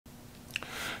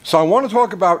So I want to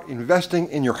talk about investing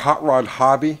in your hot rod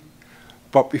hobby,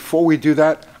 but before we do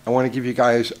that, I want to give you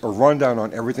guys a rundown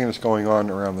on everything that's going on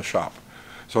around the shop.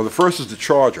 So the first is the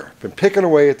charger. Been picking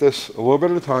away at this a little bit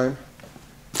at a time,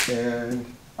 and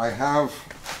I have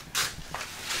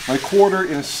my quarter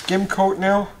in a skim coat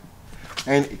now,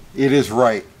 and it is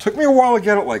right. Took me a while to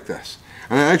get it like this,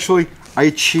 and actually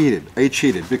I cheated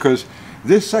because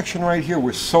this section right here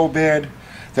was so bad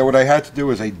that what I had to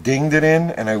do is I dinged it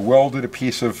in and I welded a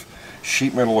piece of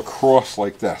sheet metal across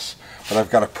like this. But I've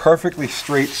got a perfectly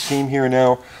straight seam here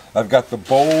now. I've got the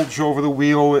bulge over the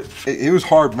wheel. It was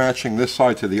hard matching this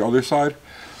side to the other side,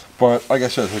 but like I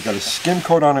said, I've got a skim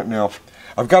coat on it now.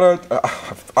 I've got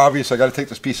obviously I got to take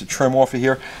this piece of trim off of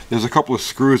here. There's a couple of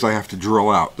screws I have to drill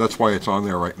out. That's why it's on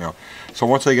there right now. So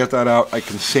once I get that out, I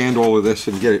can sand all of this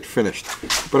and get it finished.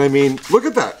 But I mean, look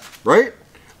at that, right?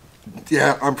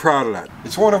 Yeah, I'm proud of that.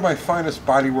 It's one of my finest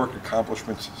bodywork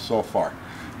accomplishments so far.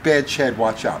 Bad Chad,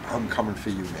 watch out. I'm coming for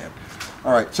you, man.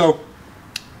 All right, so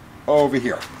over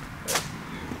here.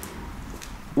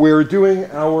 We're doing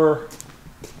our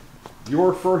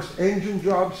Your First Engine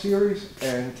Job series,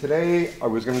 and today I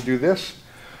was going to do this.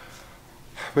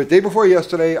 But the day before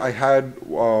yesterday, I had,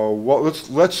 well,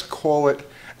 let's call it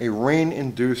a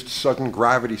rain-induced sudden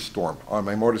gravity storm on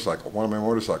my motorcycle, one of my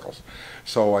motorcycles.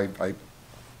 So I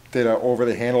did a over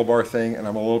the handlebar thing, and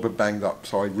I'm a little bit banged up,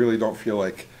 so I really don't feel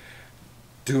like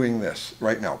doing this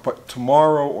right now. But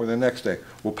tomorrow or the next day,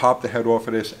 we'll pop the head off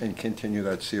of this and continue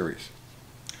that series.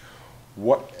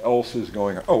 What else is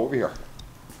going on? Oh, over here.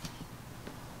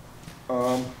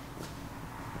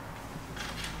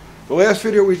 The last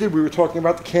video we did, we were talking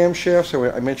about the camshafts,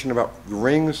 and I mentioned about the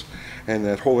rings and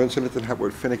that whole incident that happened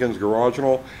with Finnegan's Garage and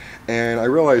all. And I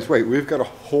realized, wait, we've got a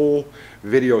whole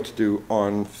video to do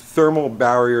on thermal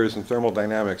barriers and thermal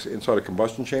dynamics inside of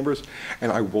combustion chambers.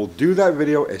 And I will do that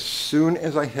video as soon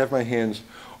as I have my hands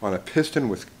on a piston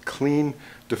with clean,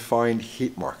 defined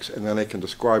heat marks. And then I can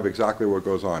describe exactly what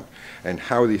goes on and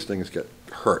how these things get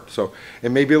hurt. So it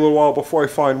may be a little while before I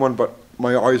find one, but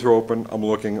my eyes are open, I'm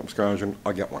looking, I'm scrounging,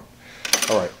 I'll get one.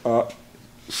 All right,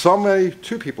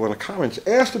 two people in the comments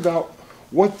asked about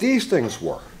what these things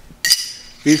were.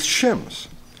 These shims.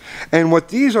 And what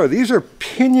these are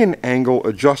pinion angle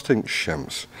adjusting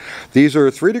shims. These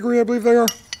are 3 degree, I believe they are.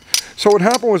 So what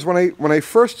happened was when I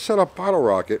first set up Bottle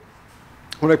Rocket,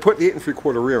 when I put the 8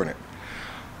 3/4 rear in it,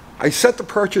 I set the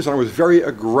perches and I was very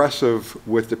aggressive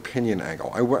with the pinion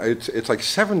angle. It's like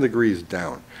 7 degrees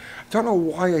down. I don't know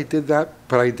why I did that,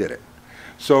 but I did it.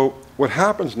 So what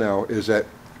happens now is that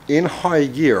in high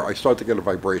gear, I start to get a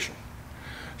vibration.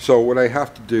 So what I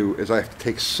have to do is I have to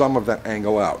take some of that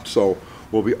angle out. So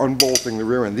we'll be unbolting the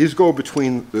rear end. These go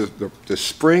between the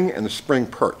spring and the spring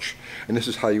perch. And this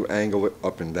is how you angle it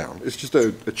up and down. It's just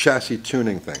a chassis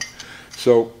tuning thing.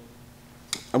 So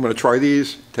I'm going to try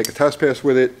these, take a test pass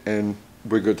with it, and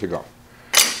we're good to go.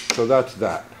 So that's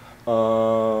that.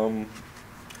 Oh,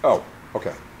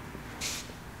 okay.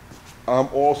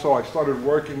 Also, I started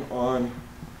working on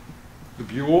the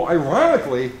Buell.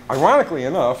 Ironically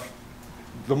enough,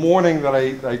 the morning that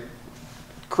I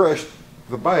crashed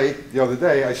the bike the other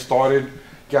day, I started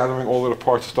gathering all of the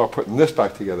parts to start putting this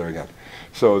back together again.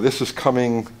 So this is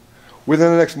coming within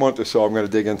the next month or so. I'm going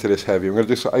to dig into this heavy. I'm going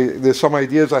to do there's some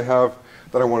ideas I have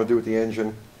that I want to do with the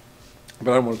engine,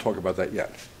 but I don't want to talk about that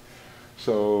yet.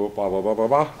 So blah, blah, blah, blah,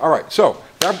 blah. All right, so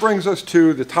that brings us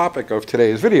to the topic of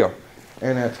today's video,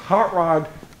 and that's hot rod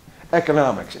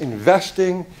economics,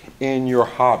 investing in your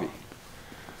hobby.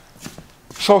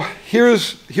 So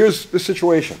here's the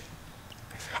situation.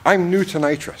 I'm new to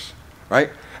nitrous, right?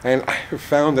 And I have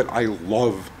found that I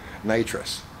love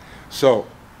nitrous. So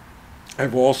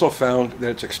I've also found that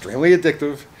it's extremely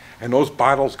addictive, and those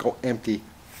bottles go empty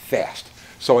fast.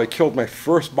 So I killed my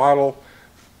first bottle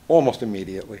almost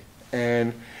immediately.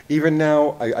 And even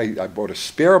now, I bought a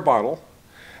spare bottle,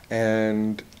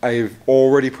 and I've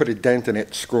already put a dent in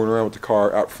it screwing around with the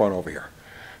car out front over here.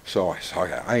 So I said,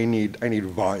 okay, I need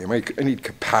volume, I need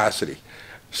capacity.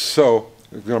 So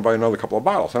I'm going to buy another couple of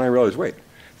bottles. And I realized, wait,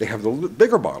 they have the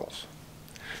bigger bottles.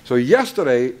 So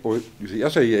yesterday,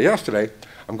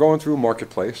 I'm going through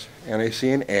Marketplace, and I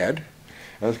see an ad,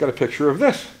 and it's got a picture of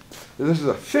this. This is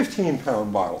a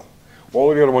 15-pound bottle.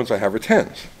 All the other ones I have are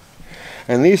 10s.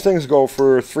 And these things go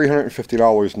for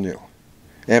 $350 new,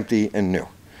 empty and new,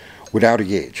 without a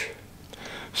gauge.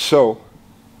 So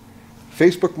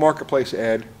Facebook Marketplace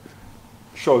ad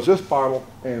shows this bottle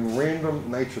and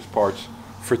random nitrous parts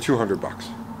for 200 bucks.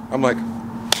 I'm like,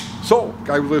 sold.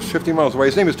 Guy who lives 50 miles away.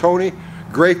 His name is Tony.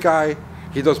 Great guy.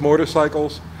 He does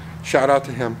motorcycles. Shout out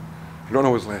to him. I don't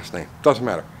know his last name. Doesn't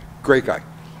matter. Great guy.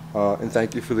 And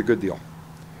thank you for the good deal.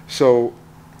 So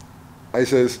I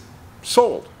says,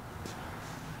 sold.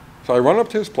 So I run up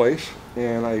to his place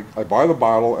and I buy the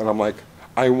bottle and I'm like,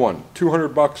 I won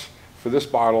 $200 for this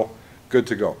bottle, good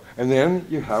to go. And then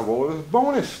you have all of this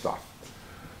bonus stuff.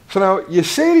 So now you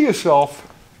say to yourself,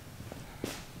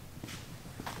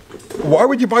 why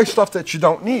would you buy stuff that you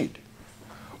don't need?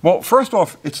 Well, first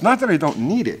off, it's not that I don't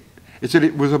need it. It's that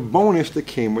it was a bonus that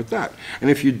came with that. And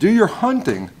if you do your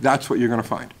hunting, that's what you're going to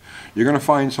find. You're going to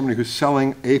find somebody who's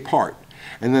selling a part,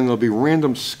 and then there'll be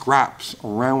random scraps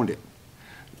around it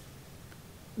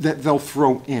that they'll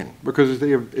throw in because they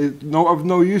have of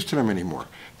no use to them anymore.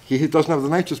 He doesn't have the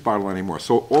nitrous bottle anymore.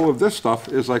 So all of this stuff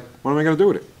is like, what am I going to do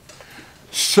with it?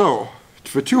 So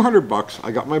for $200,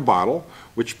 I got my bottle,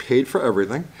 which paid for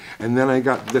everything, and then I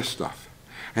got this stuff.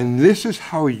 And this is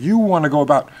how you want to go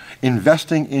about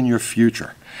investing in your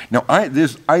future. Now, I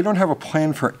don't have a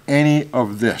plan for any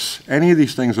of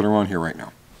these things that are on here right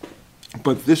now.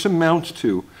 But this amounts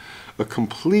to a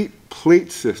complete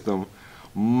plate system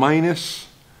minus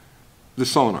the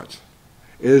solenoids.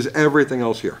 It is everything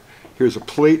else here. Here's a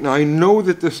plate. Now, I know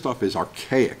that this stuff is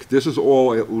archaic. This is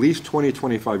all at least 20,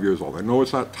 25 years old. I know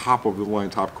it's not top of the line,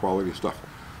 top quality stuff.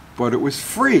 But it was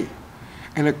free,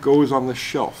 and it goes on the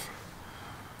shelf.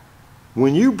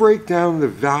 When you break down the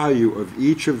value of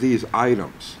each of these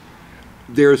items,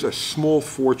 there's a small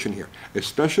fortune here,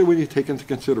 especially when you take into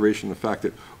consideration the fact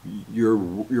that you're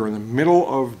in the middle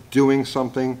of doing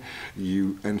something,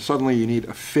 and suddenly you need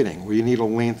a fitting, or you need a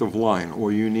length of line,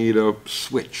 or you need a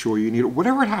switch, or you need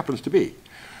whatever it happens to be.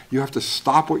 You have to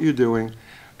stop what you're doing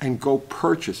and go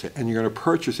purchase it, and you're going to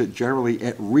purchase it generally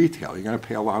at retail. You're going to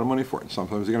pay a lot of money for it, and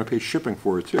sometimes you're going to pay shipping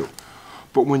for it too.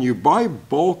 But when you buy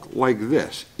bulk like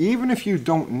this, even if you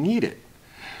don't need it,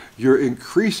 you're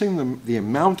increasing the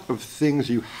amount of things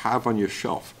you have on your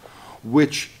shelf,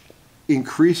 which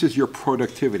increases your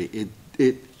productivity.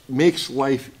 It makes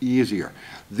life easier.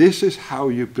 This is how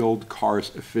you build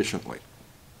cars efficiently.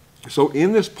 So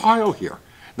in this pile here,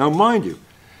 now mind you,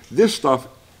 this stuff,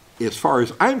 as far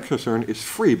as I'm concerned, is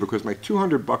free because my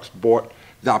 $200 bought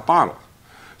that bottle.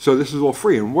 So this is all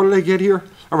free. And what did I get here?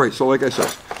 All right, so like I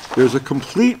said, there's a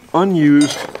complete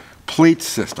unused plate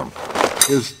system.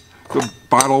 Here's the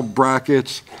bottle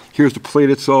brackets. Here's the plate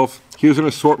itself. Here's an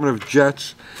assortment of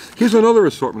jets. Here's another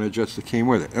assortment of jets that came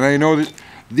with it. And I know that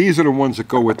these are the ones that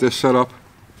go with this setup.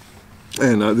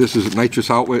 And this is a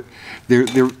nitrous outlet.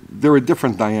 They're a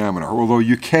different diameter, although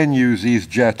you can use these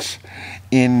jets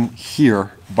in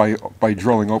here by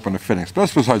drilling open the fittings. But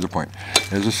that's beside the point.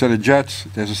 There's a set of jets.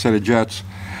 There's a set of jets.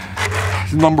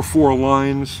 Number 4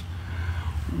 lines.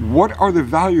 What are the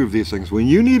value of these things? When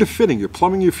you need a fitting, you're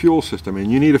plumbing your fuel system and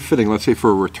you need a fitting, let's say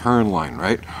for a return line,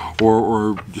 right?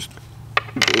 Or just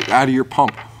out of your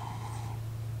pump.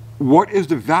 What is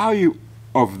the value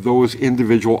of those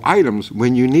individual items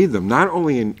when you need them? Not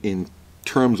only in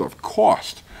terms of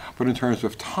cost, but in terms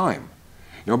of time.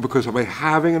 You know, because by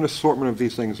having an assortment of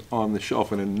these things on the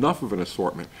shelf and enough of an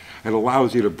assortment, it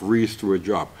allows you to breeze through a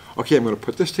job. Okay, I'm going to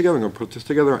put this together. I'm going to put this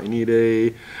together. I need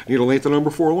a length of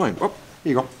number 4 line. Oh,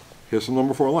 here you go. Here's some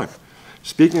number 4 line.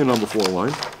 Speaking of number 4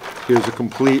 line, here's a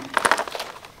complete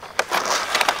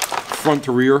front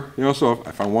to rear. You know, so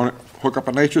if I want to hook up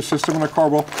a nitrous system in a car,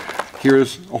 well,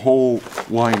 here's a whole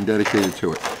line dedicated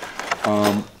to it.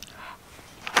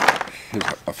 Here's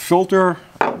a filter,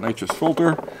 a nitrous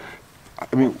filter.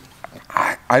 I mean,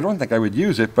 I don't think I would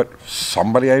use it, but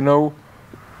somebody I know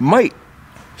might.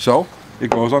 So it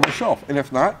goes on the shelf. And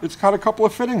if not, it's got a couple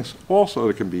of fittings also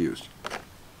that can be used.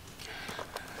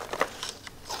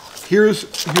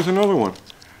 Here's another one.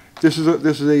 This is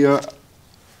a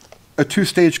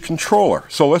 2-stage controller.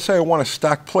 So let's say I want to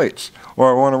stack plates, or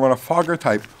I want to run a fogger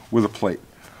type with a plate.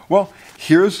 Well,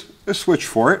 here's a switch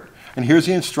for it, and here's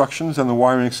the instructions and the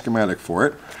wiring schematic for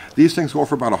it. These things go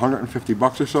for about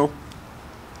 $150 or so.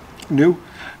 New.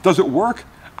 Does it work?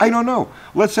 I don't know.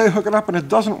 Let's say I hook it up and it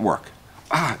doesn't work.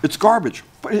 It's garbage,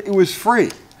 but it was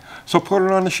free. So put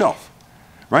it on the shelf,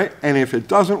 right? And if it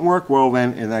doesn't work, well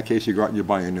then in that case you go out and you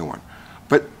buy a new one.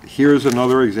 But here's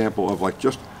another example of like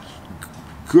just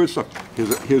good stuff.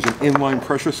 Here's an inline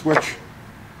pressure switch.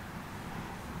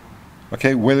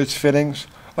 Okay, with its fittings.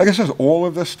 Like I said, all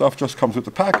of this stuff just comes with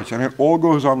the package and it all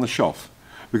goes on the shelf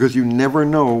because you never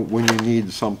know when you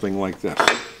need something like this,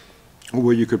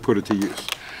 where you could put it to use.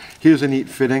 Here's a neat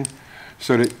fitting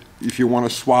so that if you want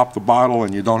to swap the bottle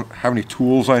and you don't have any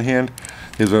tools on hand,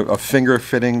 here's a finger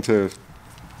fitting to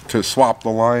swap the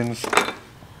lines. I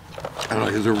don't know,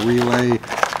 here's a relay.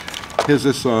 Here's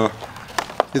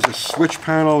a switch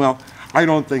panel. Now, I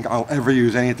don't think I'll ever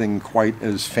use anything quite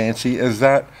as fancy as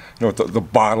that, you know, the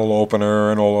bottle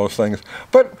opener and all those things.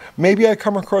 But maybe I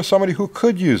come across somebody who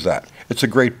could use that. It's a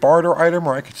great barter item,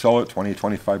 or I could sell it 20,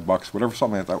 25 bucks, whatever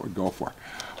something like that would go for.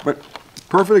 But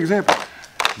perfect example.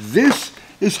 This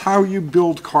is how you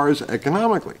build cars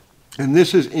economically. And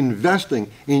this is investing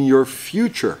in your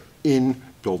future in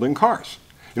building cars.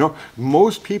 You know,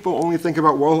 most people only think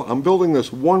about, well, I'm building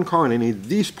this one car and I need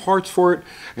these parts for it,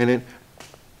 and then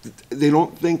they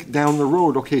don't think down the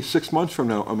road, okay, 6 months from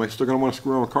now, am I still going to want to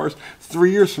screw around with cars?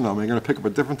 3 years from now, am I going to pick up a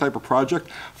different type of project?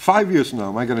 5 years from now,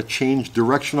 am I going to change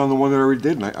direction on the one that I already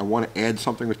did, and I want to add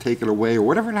something or take it away, or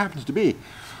whatever it happens to be?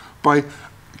 By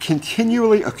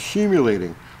continually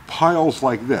accumulating piles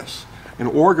like this and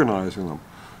organizing them,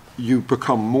 you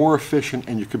become more efficient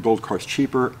and you can build cars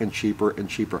cheaper and cheaper and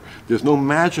cheaper. There's no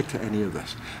magic to any of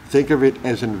this. Think of it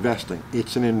as investing.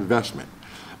 It's an investment.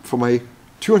 For my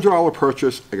 $200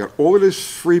 purchase, I got all of this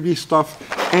freebie stuff,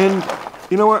 and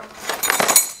you know what?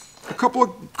 A couple of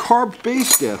carb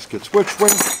base gaskets, which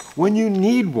when you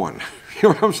need one, you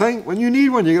know what I'm saying? When you need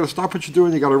one, you got to stop what you're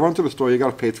doing, you got to run to the store, you got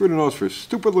to pay through the nose for a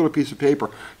stupid little piece of paper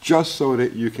just so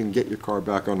that you can get your car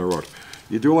back on the road.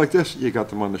 You do it like this, you got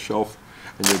them on the shelf,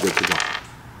 and you're good to go.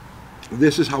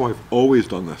 This is how I've always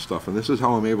done this stuff, and this is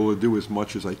how I'm able to do as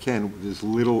much as I can with as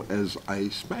little as I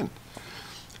spend.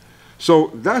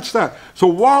 So that's that. So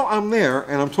while I'm there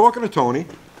and I'm talking to Tony,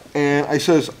 and I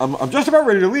says, I'm just about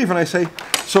ready to leave, and I say,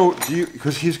 so do you,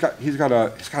 because he's got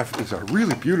a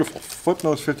really beautiful flip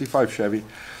nose 55 Chevy,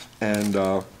 and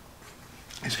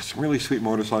he's got some really sweet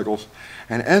motorcycles.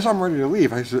 And as I'm ready to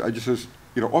leave, I just says,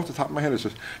 you know, off the top of my head, I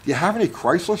says, do you have any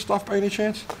Chrysler stuff by any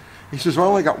chance? He says, well, I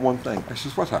only got one thing. I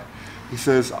says, what's that? He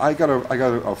says, I got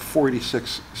a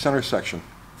 486 center section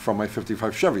from my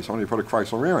 55 Chevy, so I'm going to put a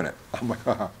Chrysler rear in it. I'm like,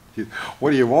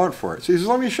 what do you want for it? So he says,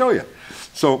 let me show you.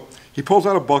 So he pulls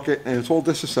out a bucket, and it's all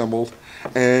disassembled,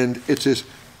 and it's this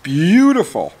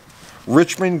beautiful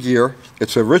Richmond gear.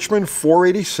 It's a Richmond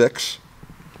 486,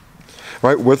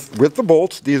 right, with the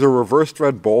bolts. These are reverse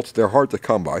thread bolts. They're hard to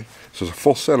come by. So there's a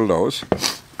full set of those.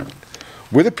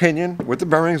 With a pinion, with the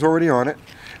bearings already on it.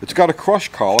 It's got a crush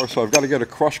collar, so I've got to get a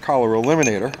crush collar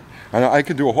eliminator. And I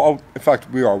could do a whole, in fact,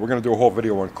 we're going to do a whole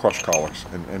video on crush collars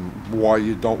and why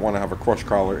you don't want to have a crush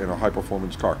collar in a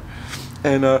high-performance car.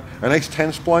 And a nice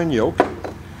 10-spline yoke.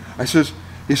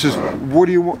 He says, what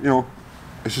do you want, you know,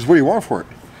 I says, what do you want for it?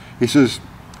 He says,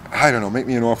 I don't know, make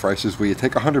me an offer. I says, will you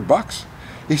take $100?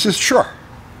 He says, sure.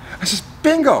 I says,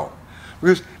 bingo.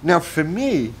 Because now for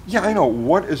me, yeah, I know,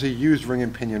 what is a used ring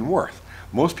and pinion worth?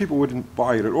 Most people wouldn't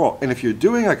buy it at all. And if you're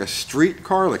doing like a street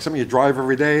car, like something you drive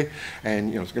every day, and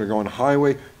you know it's going to go on the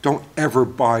highway, don't ever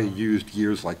buy used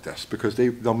gears like this, because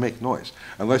they'll make noise.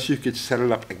 Unless you could set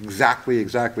it up exactly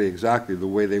the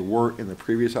way they were in the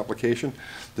previous application,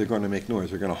 they're going to make noise.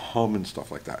 They're going to hum and stuff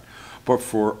like that. But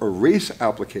for a race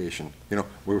application, you know,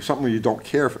 where something where you don't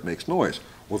care if it makes noise,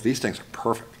 well, these things are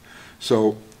perfect.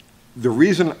 So the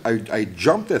reason I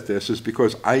jumped at this is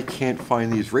because I can't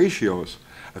find these ratios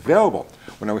available.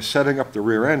 When I was setting up the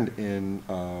rear end in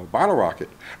Bottle Rocket,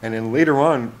 and then later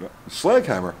on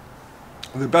Sledgehammer,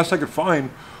 the best I could find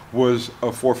was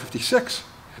a 456.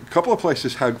 A couple of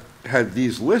places had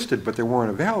these listed, but they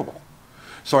weren't available.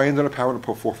 So I ended up having to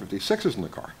put 456s in the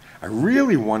car. I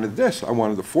really wanted this. I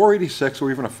wanted the 486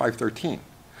 or even a 513.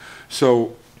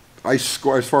 So as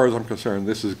far as I'm concerned,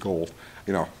 this is gold.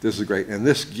 You know, this is great. And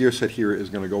this gear set here is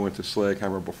going to go into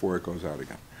Sledgehammer before it goes out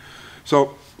again.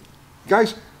 So,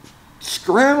 guys,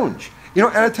 scrounge. You know,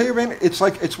 and I tell you, man, it's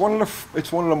one of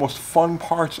the most fun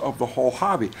parts of the whole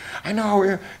hobby. I know,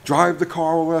 yeah, drive the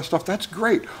car, all that stuff. That's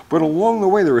great. But along the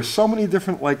way, there are so many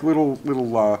different like little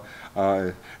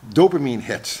dopamine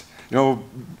hits. You know,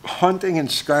 hunting and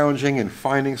scrounging and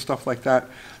finding stuff like that.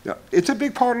 You know, it's a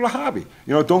big part of the hobby.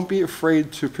 You know, don't be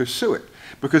afraid to pursue it,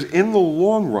 because in the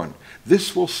long run,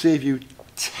 this will save you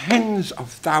tens of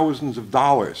thousands of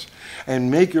dollars and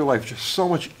make your life just so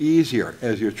much easier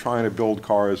as you're trying to build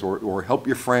cars or help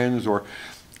your friends,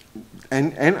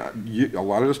 and a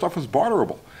lot of the stuff is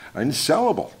barterable and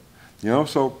sellable, you know,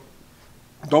 so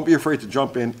don't be afraid to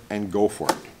jump in and go for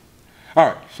it. All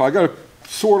right, so I got to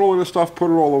sort all of this stuff, put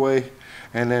it all away,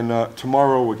 and then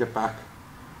tomorrow we'll get back.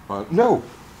 No,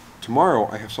 tomorrow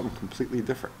I have something completely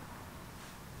different.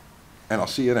 And I'll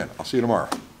see you then. I'll see you tomorrow.